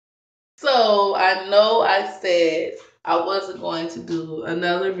So I know I said I wasn't going to do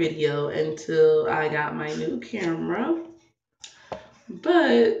another video until I got my new camera,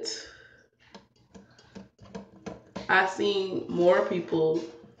 but I seen more people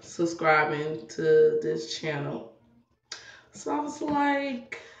subscribing to this channel. So I was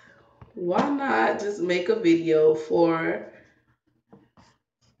like, why not just make a video for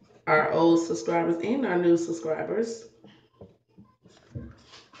our old subscribers and our new subscribers?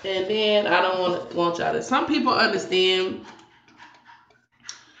 And then I don't want y'all to. Some people understand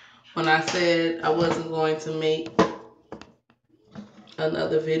when I said I wasn't going to make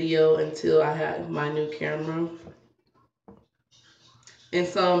another video until I had my new camera, and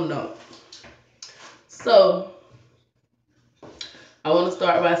some don't. So I want to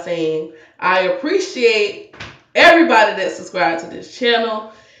start by saying I appreciate everybody that subscribed to this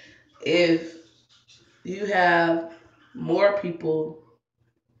channel. If you have more people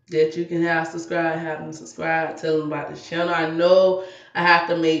that you can have them subscribe, tell them about this channel. I know I have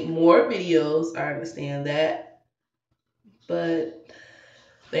to make more videos. I understand that. But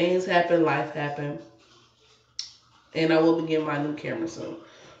things happen, life happen. And I will be getting my new camera soon.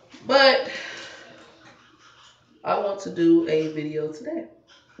 But I want to do a video today.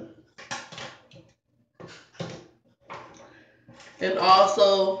 And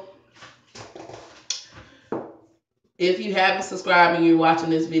also, if you haven't subscribed and you're watching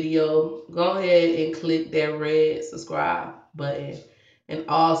this video, go ahead and click that red subscribe button. And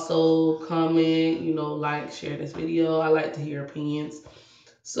also comment, like, share this video. I like to hear opinions.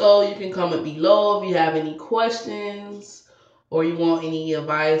 So you can comment below if you have any questions or you want any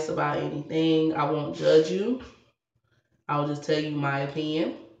advice about anything. I won't judge you. I'll just tell you my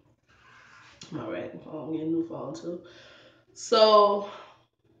opinion. My rag phone, get a new phone too. So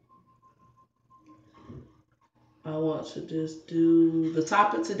I want to just do the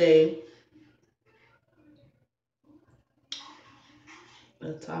topic today.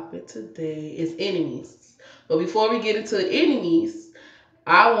 The topic today is enemies. But before we get into enemies,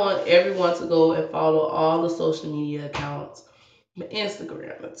 I want everyone to go and follow all the social media accounts. My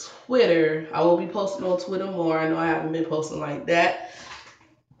Instagram, my Twitter. I will be posting on Twitter more. I know I haven't been posting like that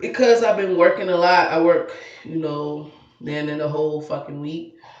because I've been working a lot. I work, then in the whole fucking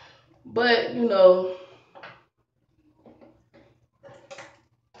week. But,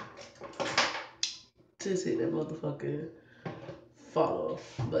 just hit that motherfucker follow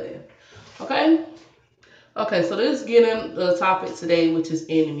button. Okay? Okay, so let's get in the topic today, which is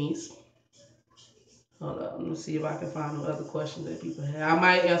enemies. Hold up, let me see if I can find some other questions that people have. I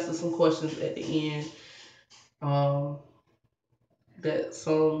might answer some questions at the end that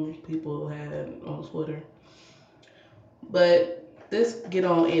some people had on Twitter. But let's get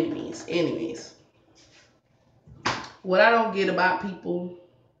on enemies. Enemies. What I don't get about people,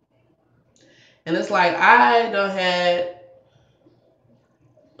 and it's like I done had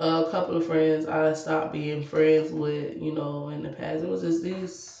a couple of friends I stopped being friends with, in the past. It was just,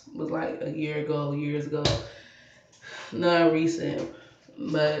 these was like a year ago, years ago. Not recent.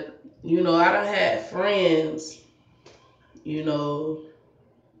 But, I done had friends, that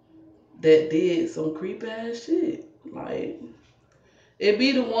did some creep ass shit. Like, it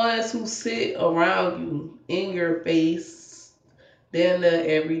be the ones who sit around you in your face, damn near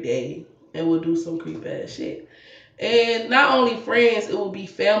every day, and will do some creep ass shit. And not only friends, it will be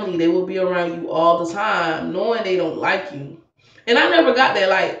family. They will be around you all the time, knowing they don't like you. And I never got that.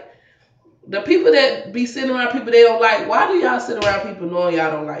 Like, the people that be sitting around people they don't like, why do y'all sit around people knowing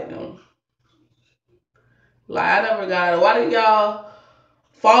y'all don't like them? Like, I never got it. Why do y'all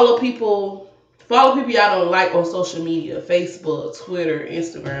follow people y'all don't like on social media, Facebook, Twitter,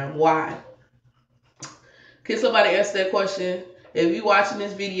 Instagram? Why? Can somebody answer that question? If you watching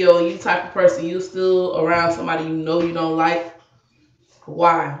this video and you type of person, you still around somebody you know you don't like,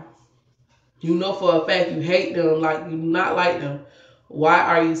 why? You know for a fact you hate them, like you do not like them. Why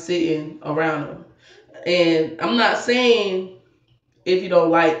are you sitting around them? And I'm not saying if you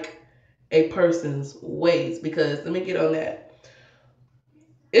don't like a person's ways, because let me get on that.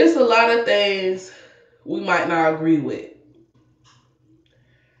 It's a lot of things we might not agree with.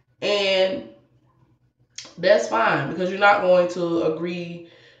 And that's fine because you're not going to agree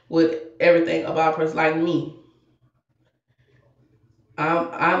with everything about a person. Like me,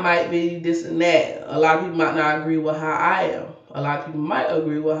 I might be this and that. A lot of people might not agree with how I am. A lot of people might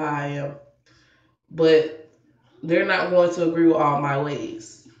agree with how I am. But they're not going to agree with all my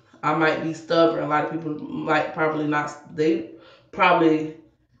ways. I might be stubborn. A lot of people might probably not. They probably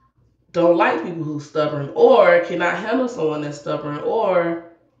don't like people who's stubborn or cannot handle someone that's stubborn,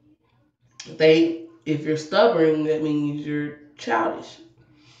 or they, if you're stubborn, that means you're childish.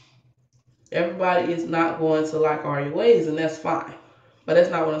 Everybody is not going to like all your ways, and that's fine. But that's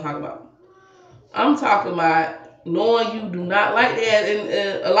not what I'm talking about. I'm talking about knowing you do not like that,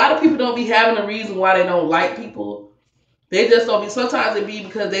 and a lot of people don't be having a reason why they don't like people. They just don't be. Sometimes it be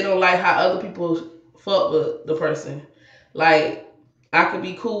because they don't like how other people fuck with the person. Like, I could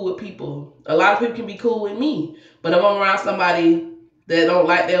be cool with people. A lot of people can be cool with me, but if I'm around somebody that don't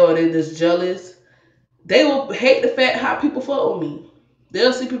like that or they're just jealous, they will hate the fact how people fuck with me.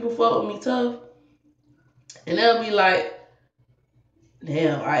 They'll see people fuck with me tough, and they'll be like,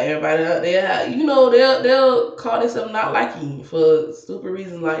 damn, everybody out there, they'll call themselves not liking you for stupid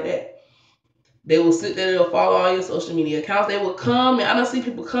reasons like that. They will sit there, they'll follow all your social media accounts. They will comment. I don't see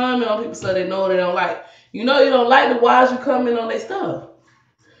people comment on people so they know they don't like. You know you don't like them. Why is you comment on their stuff?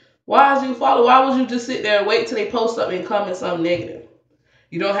 Why is you follow? Why would you just sit there and wait till they post something and comment something negative?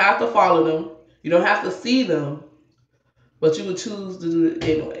 You don't have to follow them. You don't have to see them, but you would choose to do it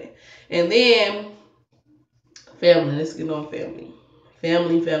anyway. And then family. Let's get on family.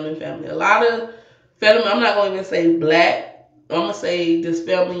 Family. A lot of family. I'm not going to even say black. I'm going to say this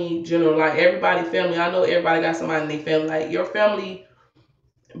family in general. Like, everybody family. I know everybody got somebody in their family. Like, your family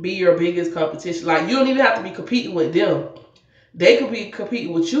be your biggest competition. Like, you don't even have to be competing with them. They could be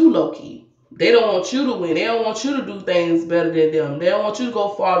competing with you, low-key. They don't want you to win. They don't want you to do things better than them. They don't want you to go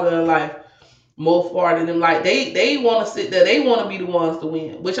farther in life, more far than them. Like, they want to sit there. They want to be the ones to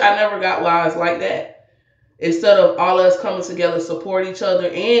win, which I never got why it's like that. Instead of all of us coming together, support each other,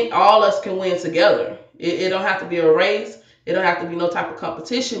 and all us can win together. It don't have to be a race. It don't have to be no type of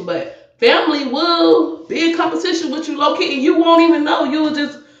competition, but family will be in competition with you low-key, and you won't even know. You will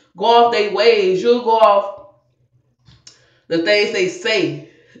just go off their ways. You'll go off the things they say.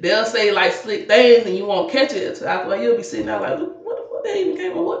 They'll say like slick things, and you won't catch it until after. You'll be sitting there like, what the fuck they even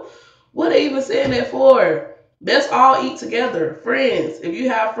came up? What they even saying that for? Let's all eat together, friends. If you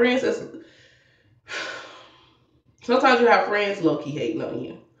have friends, sometimes you have friends low-key hating on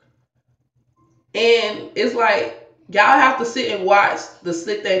you, and it's like y'all have to sit and watch the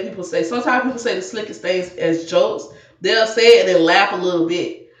slick thing people say. Sometimes people say the slickest things as jokes. They'll say it and then laugh a little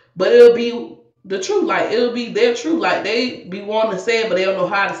bit, but it'll be the truth. Like, it'll be their truth. Like, they be wanting to say it, but they don't know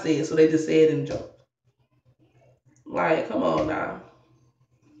how to say it, so they just say it in joke. Like, come on now.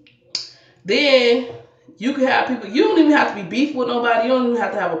 Then you can have people. You don't even have to be beef with nobody. You don't even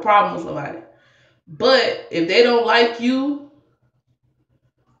have to have a problem with somebody. But if they don't like you,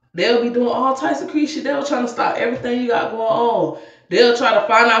 they'll be doing all types of crazy shit. They'll try to stop everything you got going on. They'll try to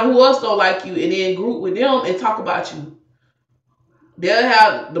find out who else don't like you and then group with them and talk about you. They'll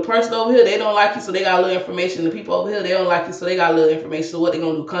have the person over here, they don't like you, so they got a little information. The people over here, they don't like you, so they got a little information. So what they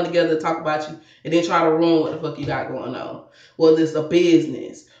gonna do? Come together to talk about you and then try to ruin what the fuck you got going on. Whether it's a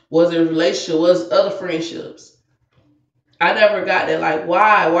business, was it a relationship, was other friendships. I never got that. Like,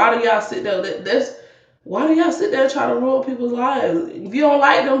 why? Why do y'all sit there? Why do y'all sit there and try to ruin people's lives? If you don't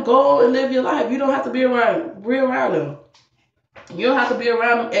like them, go and live your life. You don't have to be around them. You don't have to be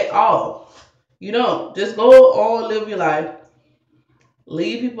around them at all. You don't. Just go on, live your life.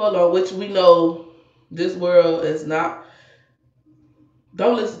 Leave people alone, which we know this world is not.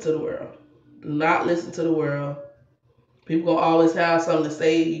 Don't listen to the world. Do not listen to the world. People gonna always have something to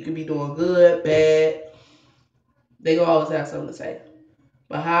say. You could be doing good, bad. They gonna always have something to say.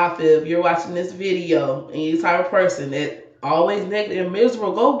 But how I feel, if you're watching this video and you're the type of person that always negative and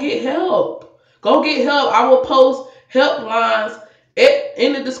miserable, go get help. Go get help. I will post helplines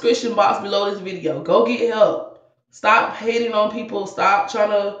in the description box below this video. Go get help. Stop hating on people. Stop trying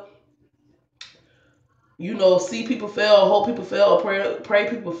to, see people fail, hope people fail, or pray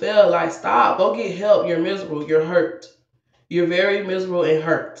people fail. Like, stop. Go get help. You're miserable. You're hurt. You're very miserable and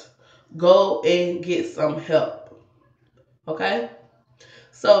hurt. Go and get some help. Okay?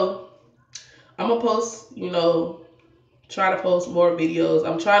 So, I'm going to post, try to post more videos.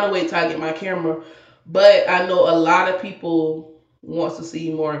 I'm trying to wait till I get my camera. But I know a lot of people want to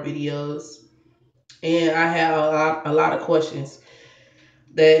see more videos. And I have a lot of questions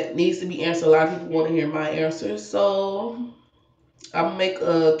that needs to be answered. A lot of people want to hear my answers. So I'm going to make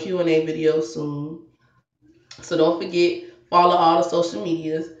a Q&A video soon. So don't forget, follow all the social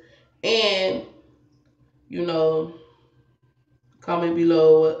medias. And, comment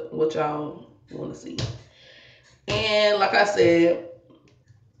below what y'all want to see. And like I said,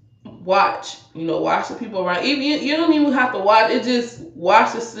 watch the people around. Even you don't even have to watch it, just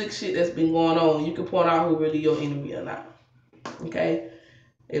watch the sick shit that's been going on. You can point out who really your enemy or not. Okay?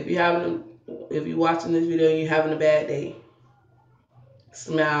 If you're watching this video and you're having a bad day,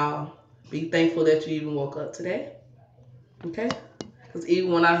 smile. Be thankful that you even woke up today. Okay? Because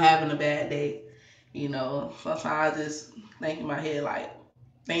even when I'm having a bad day, sometimes I just think in my head like,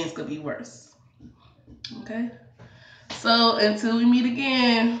 Things could be worse. Okay? So until we meet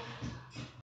again,